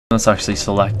Let's actually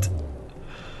select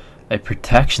a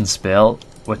protection spell,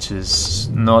 which is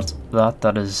not that.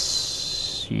 That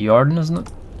is Yarden, isn't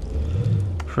it?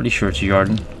 Pretty sure it's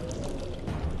Yarden.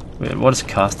 Wait, what is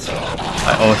cast?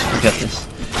 I always forget this.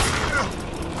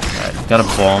 Right, got a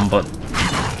bomb, but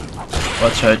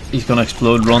watch out, he's gonna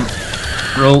explode. Run,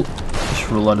 roll, just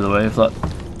roll out of the way of that.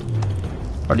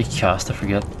 How do you cast? I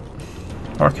forget.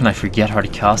 Or can I forget how to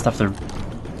cast after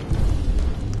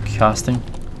casting?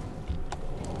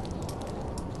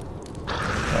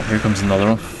 Right, here comes another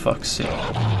one. Fuck's sake.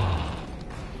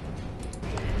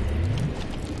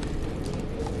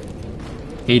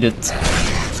 Eat it.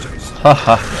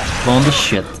 Haha, blown to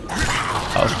shit.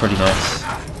 That was pretty nice.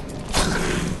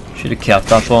 Should have kept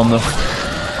that bomb though.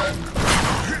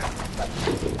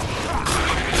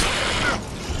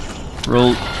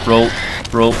 Roll, roll,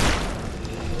 roll.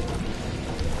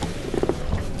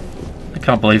 I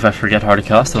can't believe I forget how to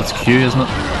cast. That's Q, isn't it?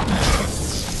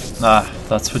 Nah,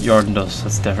 that's what Yarden does.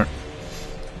 That's different.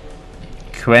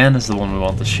 Quen is the one we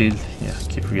want, the shield. Yeah,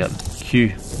 keep forgetting.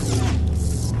 Q.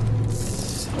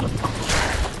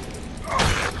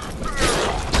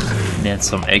 Need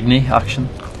some Igni action.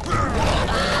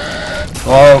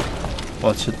 Oh,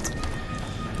 watch it.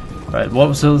 Right, what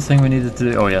was the other thing we needed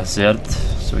to do? Oh yeah, Z,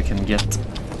 so we can get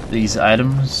these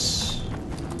items.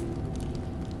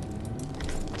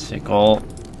 Take all.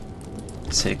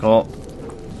 Take all.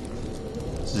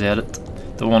 Z it.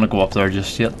 Don't want to go up there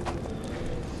just yet.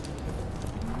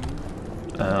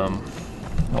 I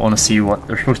want to see what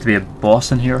there's supposed to be a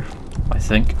boss in here. I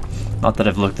think. Not that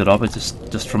I've looked it up. It's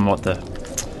just from what the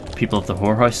people of the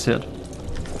whorehouse said.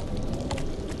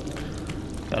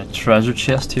 Got a treasure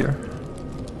chest here.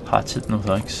 Hatchet, no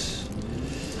thanks.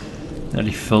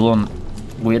 Nearly full on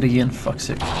weight again. Fuck's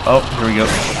sake. Oh, here we go.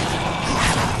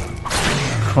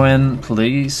 Quen,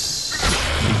 please.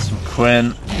 Need some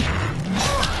Quen.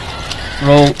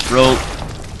 Roll, roll.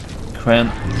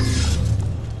 Quen.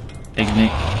 Igni.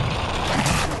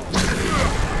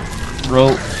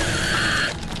 Roll.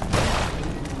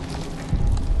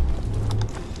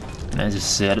 And I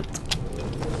just said it.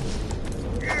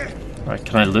 Right,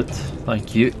 can I loot?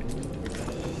 Thank you.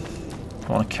 Don't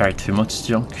want to carry too much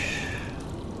junk.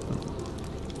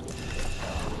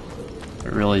 I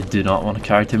really do not want to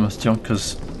carry too much junk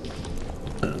because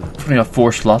I've only got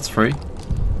 4 slots free.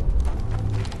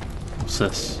 What's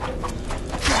this?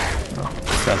 Oh,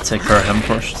 gotta take care of him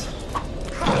first.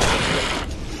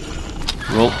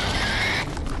 Roll.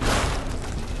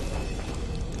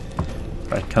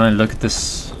 Right, can I look at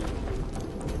this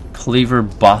cleaver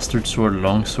bastard sword,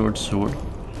 longsword sword?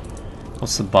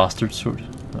 What's the bastard sword?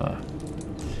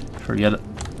 Forget it.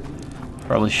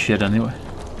 Probably shit anyway.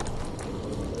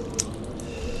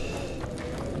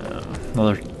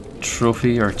 Another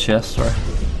trophy or chest, sorry.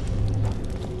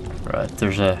 Right,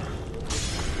 there's a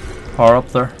power up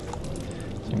there.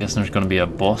 So I'm guessing there's going to be a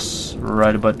boss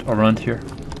right about around here.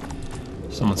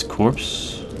 Someone's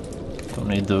corpse. Don't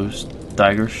need those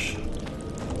daggers,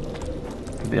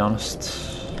 to be honest.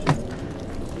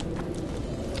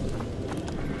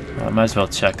 I might as well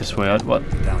check this way out. What?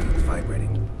 Medallion's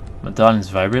vibrating. Medallion's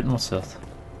vibrating? What's that?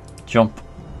 Jump.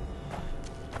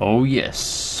 Oh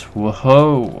yes.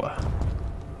 Whoa.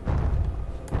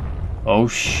 Oh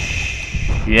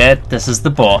shit. This is the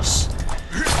boss.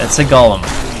 It's a golem.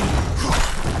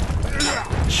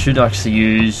 Should actually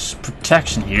use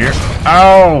protection here.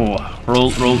 Ow!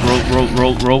 Roll, roll, roll, roll,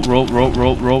 roll, roll, roll, roll,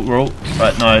 roll, roll, roll.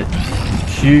 Right now,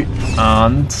 Q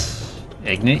and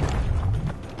Igni.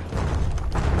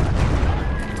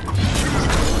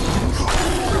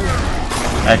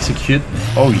 Execute.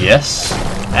 Oh yes.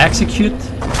 Execute.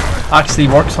 Actually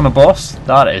works on a boss.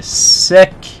 That is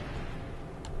sick.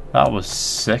 That was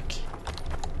sick.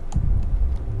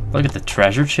 Look at the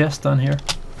treasure chest down here.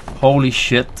 Holy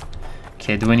shit.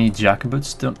 Okay, do we need jacket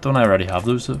boots? Don't I already have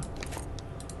those though?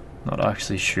 Not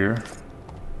actually sure.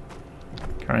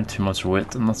 Carrying too much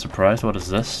weight, I'm not surprised. What is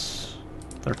this?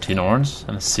 13 orange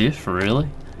and a safe, really?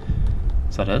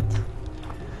 Is that it?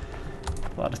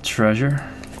 A lot of treasure.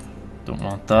 Don't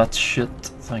want that shit.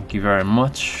 Thank you very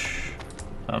much.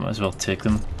 I might as well take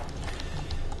them.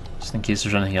 Just in case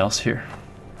there's anything else here.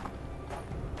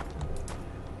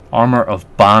 Armor of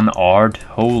Banard.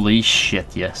 Holy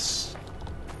shit, yes.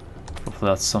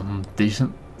 Hopefully that's something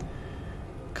decent.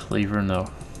 Cleaver, no.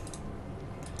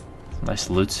 Nice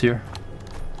loots here.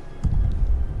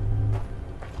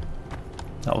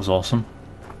 That was awesome.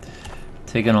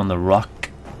 Taking on the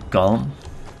rock golem.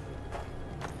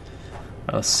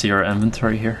 Let's see our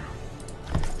inventory here.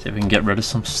 See if we can get rid of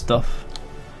some stuff.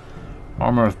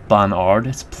 Armor of Banard.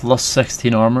 It's plus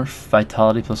 16 armor.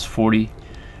 Vitality plus 40.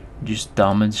 Reduced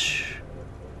damage.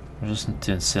 Resistant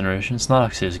to incineration. It's not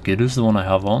actually as good as the one I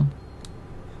have on.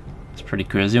 It's pretty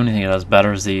crazy. The only thing it has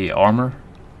better is the armor.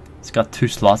 It's got 2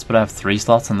 slots, but I have 3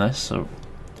 slots on this, so.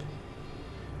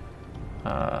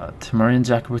 Temerian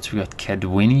jacket boots. We got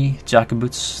Kedwini jacket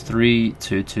boots.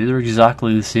 322. They're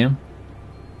exactly the same.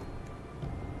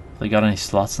 They got any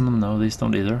slots in them? No, these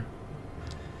don't either.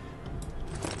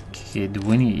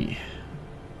 Kedwini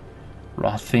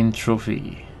Rotfiend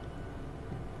trophy.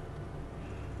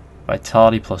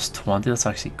 Vitality plus 20. That's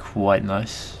actually quite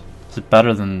nice. Is it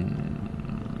better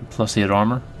than plus 8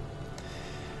 armor?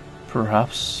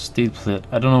 Perhaps. Steel plate.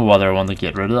 I don't know whether I want to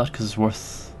get rid of that because it's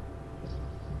worth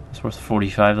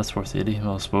 45. That's worth 80.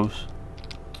 Well, I suppose.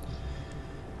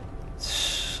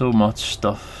 So much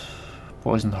stuff.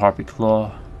 Poison harpy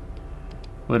claw.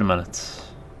 Wait a minute.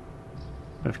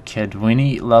 We have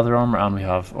Kedwini leather armor, and we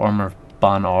have armor of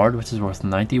Banard, which is worth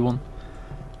 91.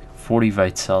 40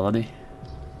 vitality.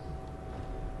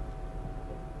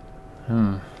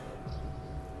 Nah,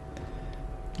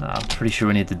 I'm pretty sure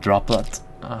we need to drop that.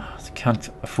 I can't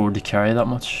afford to carry that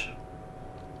much.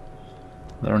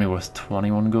 They're only worth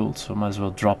 21 gold, so I might as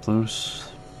well drop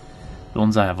those. The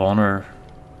ones I have on are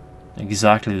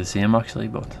exactly the same actually,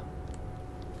 but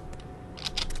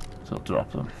so I'll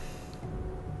drop them.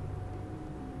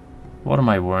 What am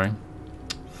I wearing?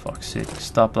 Fuck's sake,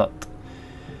 stop that.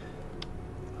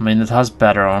 I mean, it has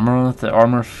better armor on it. The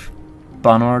armor of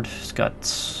Banard has got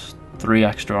 3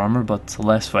 extra armor, but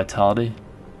less vitality.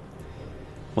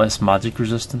 Less magic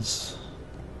resistance.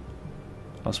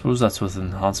 I suppose that's with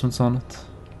enhancements on it.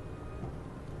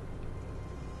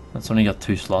 That's only got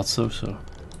 2 slots though, so.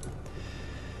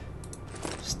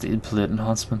 Steel plate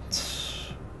enhancement.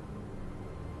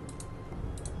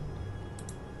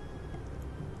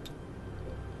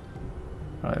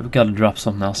 Alright, we've got to drop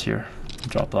something else here.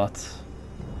 Drop that.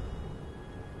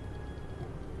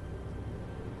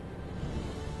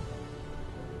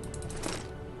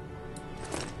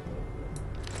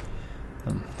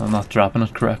 I'm not dropping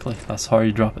it correctly. That's how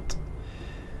you drop it.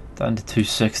 Down to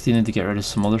 260. Need to get rid of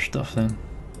some other stuff then.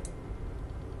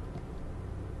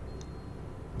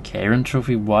 Karen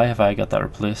trophy. Why have I got that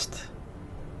replaced?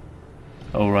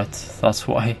 Oh right, that's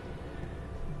why.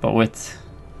 But wait,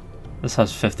 this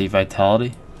has 50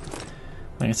 vitality.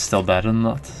 I think it's still better than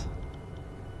that.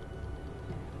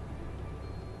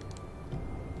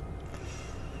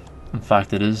 In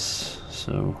fact, it is.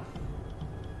 So.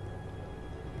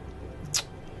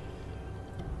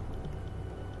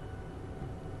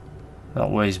 That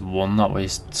weighs 1, that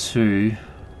weighs 2.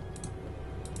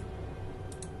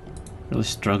 Really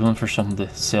struggling for something to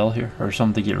sell here, or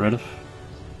something to get rid of.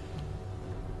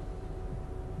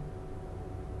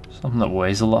 Something that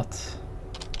weighs a lot.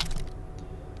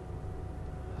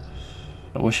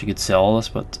 I wish I could sell all this,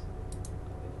 but...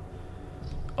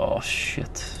 oh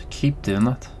shit, keep doing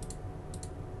that.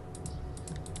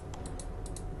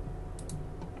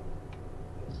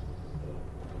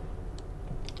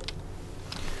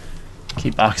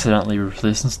 Keep accidentally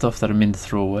replacing stuff that I mean to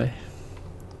throw away.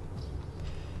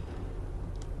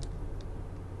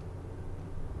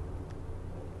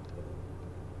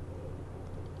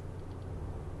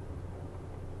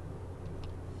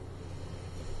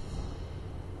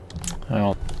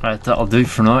 Right, that'll do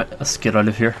for now. Let's get out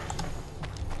of here.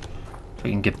 If we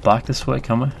can get back this way,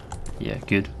 can we? Yeah,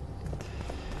 good.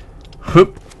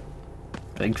 Whoop!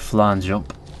 Big flying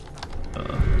jump.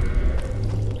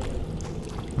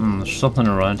 There's something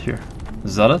around here.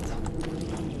 Is that it?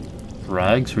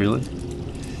 Rags, really?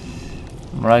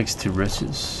 Rags to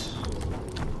riches.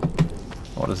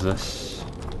 What is this?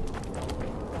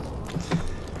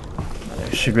 I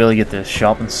should really get the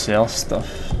shop and sell stuff.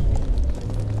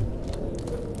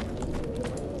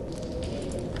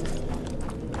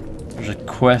 There's a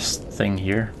quest thing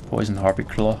here. Poison harpy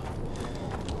claw.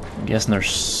 I'm guessing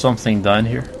there's something down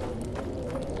here.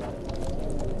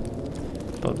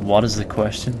 But what is the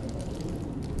question?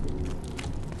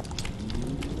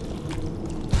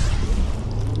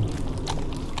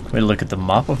 Can we look at the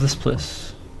map of this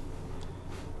place?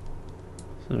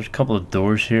 So there's a couple of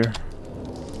doors here.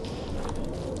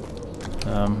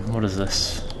 What is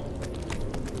this?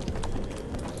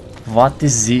 What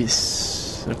is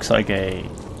this? Looks like a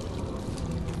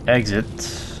exit.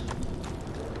 So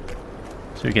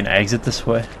we can exit this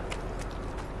way.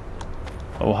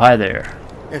 Oh, hi there.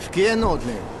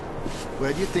 Nordling,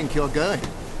 where do you think you're going?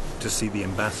 To see the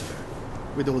ambassador.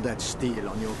 With all that steel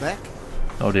on your back?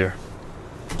 Oh dear.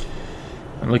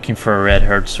 I'm looking for a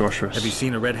red-haired sorceress. Have you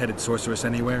seen a red-headed sorceress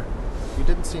anywhere? You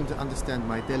didn't seem to understand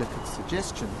my delicate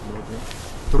suggestion,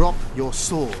 Nordling. Drop your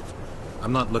sword.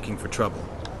 I'm not looking for trouble.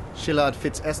 Shillard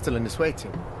Fitz-Estelin is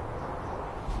waiting.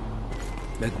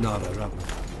 Mednara Ram.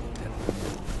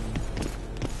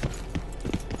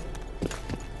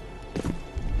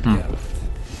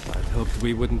 Gareth, I'd hoped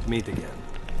we wouldn't meet again.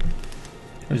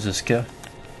 Who's this guy?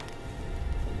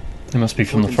 He must be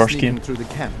from Caught the him first sneaking game. through the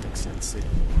camp, Excelsior.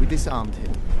 We disarmed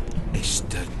him.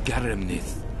 Mr.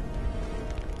 Garamnith.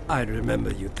 I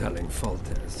remember you telling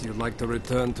Foltest you'd like to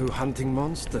return to hunting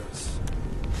monsters.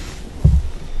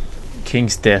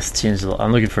 King's death changed a lot.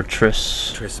 I'm looking for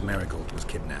Triss. Triss Marigold was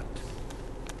kidnapped.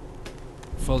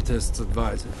 Foltest's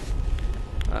advisor.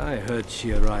 I heard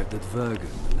she arrived at Vergen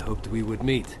and hoped we would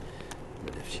meet.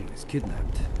 But if she was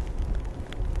kidnapped...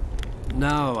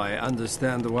 Now I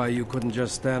understand why you couldn't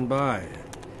just stand by.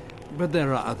 But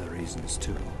there are other reasons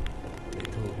too. They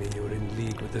told me you were in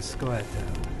league with the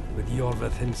Squirtle, with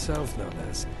Yorveth himself no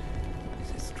less.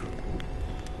 Is this true?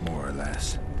 More or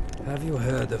less. Have you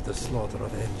heard of the slaughter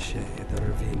of Enshe at the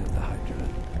ravine of the Hydra?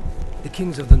 The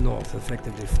kings of the north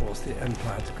effectively forced the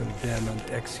Empire to condemn and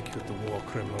execute the war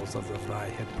criminals of the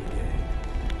Freiheit Brigade.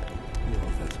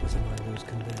 Yorveth was among those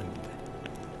condemned.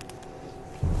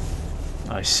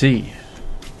 I see.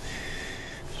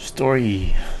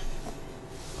 Story.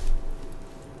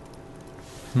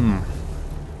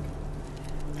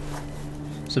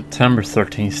 September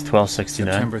 13th,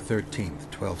 1269. September 13th,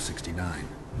 1269.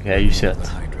 Okay, you said. The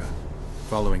Hydra.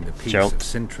 Following the peace Geralt. of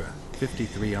Sintra,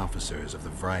 53 officers of the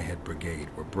Freiheit Brigade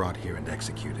were brought here and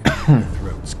executed, their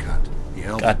throats cut. The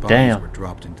elves' God bodies damn. were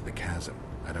dropped into the chasm.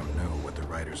 I don't know what the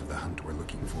riders of the hunt were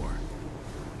looking for.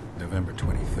 November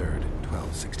 23rd,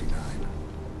 1269.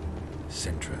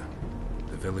 Sintra,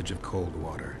 the village of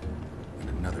Coldwater, and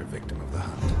another victim of the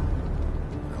hunt.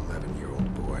 An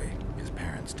 11-year-old boy. His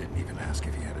parents didn't even ask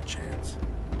if he had a chance.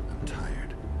 I'm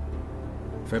tired.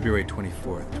 February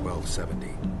 24th, 1270.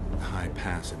 A high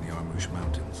pass in the Armouche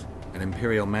Mountains. An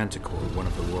imperial manticore, one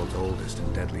of the world's oldest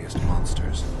and deadliest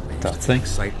monsters. I used That to thing? feel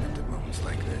excitement at moments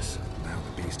like this. Now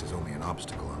the beast is only an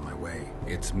obstacle on my way.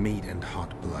 Its meat and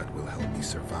hot blood will help me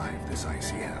survive this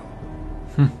icy hell.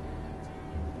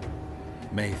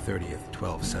 May 30th,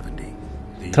 1270.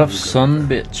 The Tough Ruger son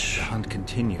River. bitch. The hunt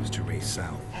continues to race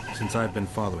south. Since I've been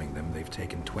following them, they've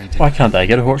taken 20... Why can't I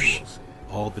get a horse? individuals,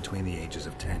 all between the ages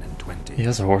of 10 and 20. He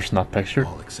has a horse in that picture.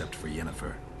 All except for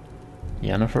Yennefer.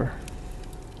 Yennefer.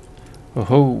 Oh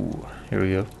ho! Here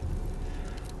we go.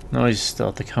 Now he's still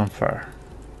at the campfire.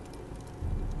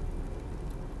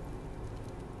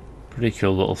 Pretty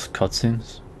cool little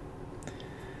cutscenes.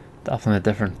 Definitely a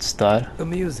different style.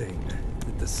 Amusing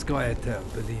that the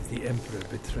Squirtle believe the Emperor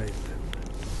betrayed them.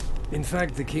 In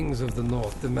fact, the kings of the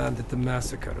north demanded the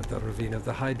massacre at the ravine of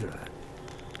the Hydra.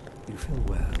 You feel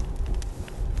well.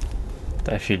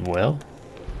 Do I feel well?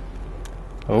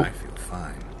 Oh, I feel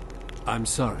fine. I'm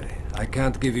sorry, I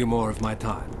can't give you more of my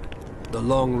time. The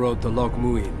long road to Loch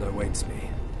Muin awaits me.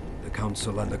 The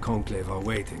Council and the Conclave are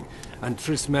waiting, and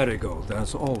Triss Marigold,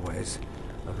 as always,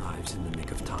 arrives in the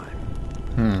nick of time.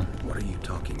 What are you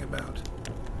talking about?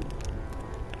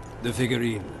 The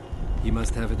figurine. He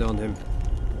must have it on him.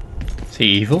 is he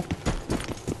evil?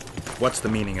 What's the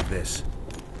meaning of this?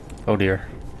 Oh dear.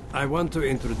 I want to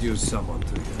introduce someone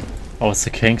to you. Oh, it's the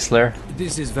Kingslayer.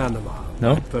 This is Vanamar,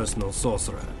 No? my personal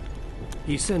sorcerer.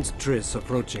 He sensed Triss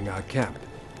approaching our camp,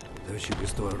 though she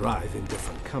was to arrive in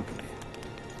different company.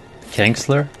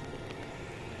 Kingslayer?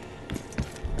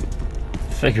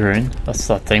 Figurine. That's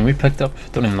that thing we picked up.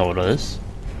 Don't even know what it is.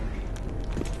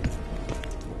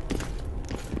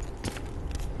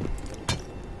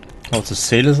 Oh, it's a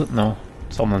seal, is it? No.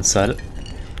 Someone said it.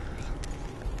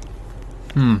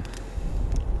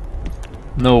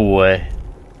 No way.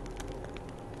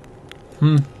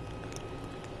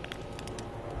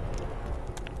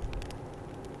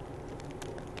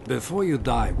 Before you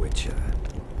die, Witcher,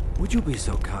 would you be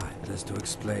so kind as to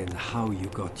explain how you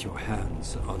got your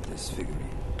hands on this figurine?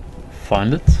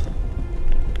 Find it?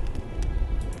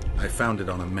 I found it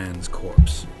on a man's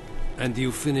corpse. And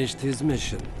you finished his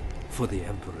mission for the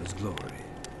Emperor's glory.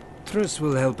 Triss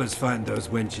will help us find those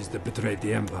wenches that betrayed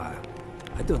the Empire.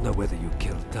 I don't know whether you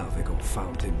killed Talvik or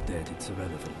found him dead, it's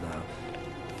irrelevant now.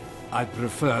 I'd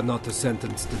prefer not to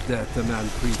sentence to death a man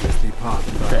previously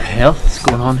pardoned by... The hell is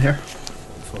going on here?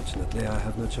 Unfortunately, I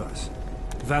have no choice.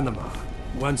 Vanamar,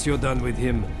 once you're done with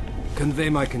him, convey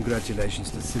my congratulations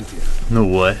to Cynthia. No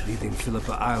way. Leading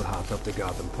Philippa Eilhart up the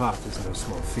garden path is no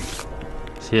small feat.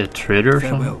 Is he a traitor or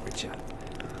Farewell, something? Richard.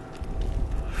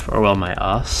 Farewell, my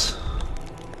ass.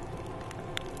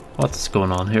 What's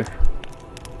going on here?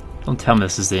 Don't tell me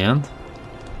this is the end.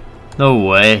 No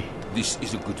way. This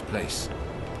is a good place.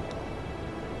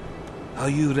 Are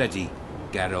you ready,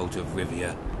 Geralt of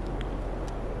Rivia?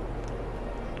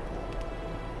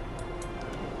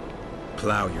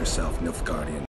 Plow yourself, Nilfgaardian.